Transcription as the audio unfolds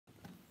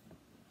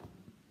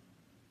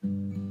Could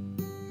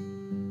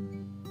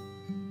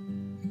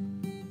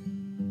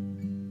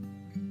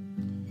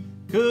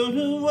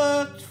have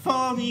worked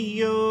for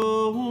the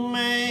old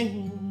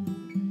man,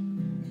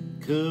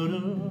 could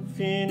have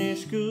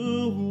finished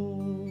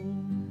school.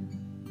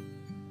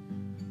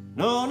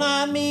 No,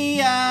 not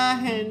me, I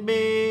had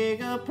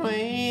bigger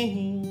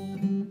plans,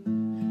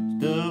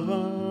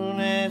 stubborn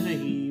as a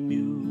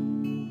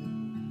mule.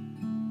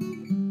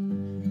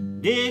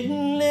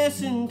 Didn't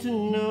listen to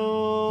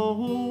no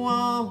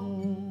one,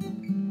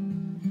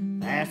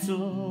 that's the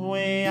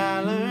way I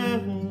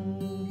learned.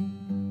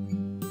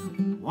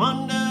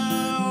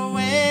 Wonder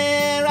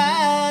where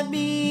I'd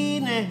be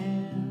now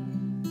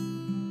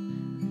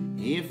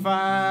if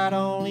I'd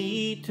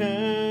only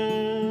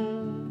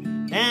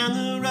turned down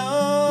the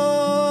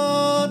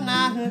road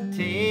not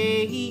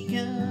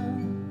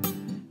taken,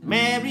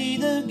 marry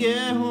the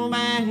girl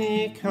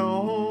back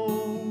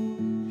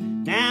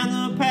home, down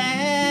the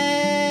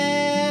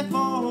path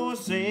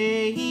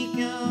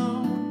forsaken,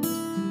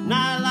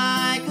 not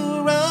like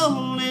a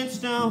rolling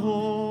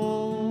stone.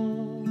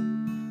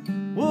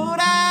 Would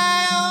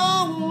I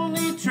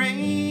only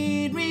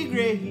trade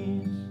regrets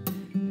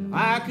if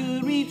I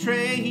could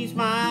retrace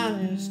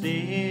my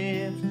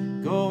steps,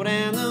 go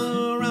down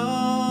the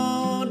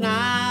road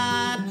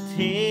not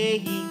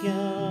taken?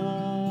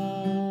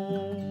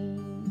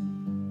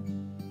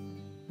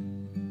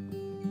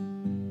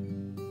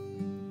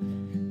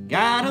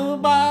 Got a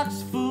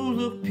box full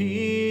of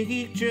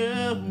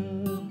pictures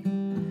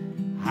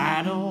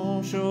I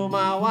don't show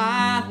my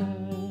wife.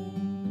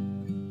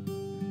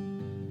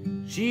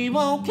 She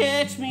won't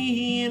catch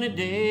me in a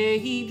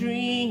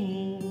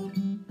daydream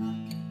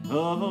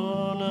of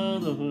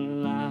another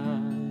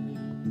life.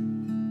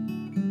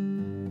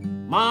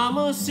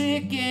 Mama's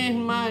sick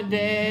and my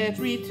dad's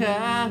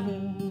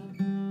retired,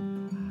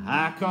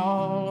 I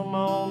call him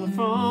on the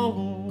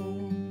phone.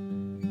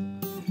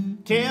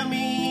 Tell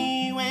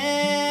me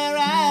where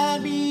I'd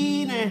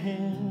be now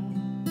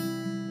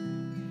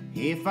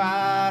if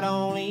I'd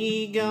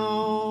only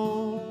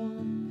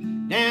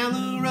gone down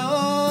the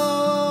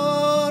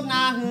road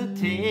not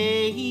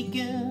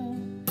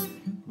taken,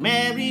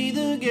 marry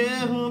the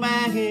girl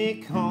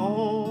back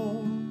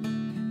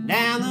home,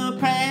 down the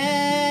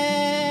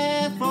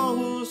path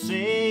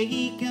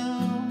forsaken,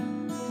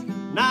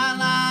 not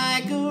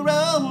like a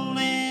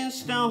rolling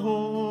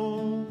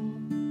stone.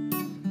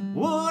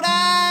 Would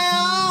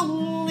I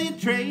only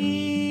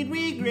trade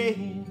regrets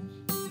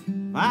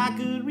if I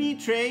could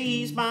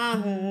retrace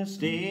my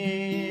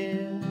steps?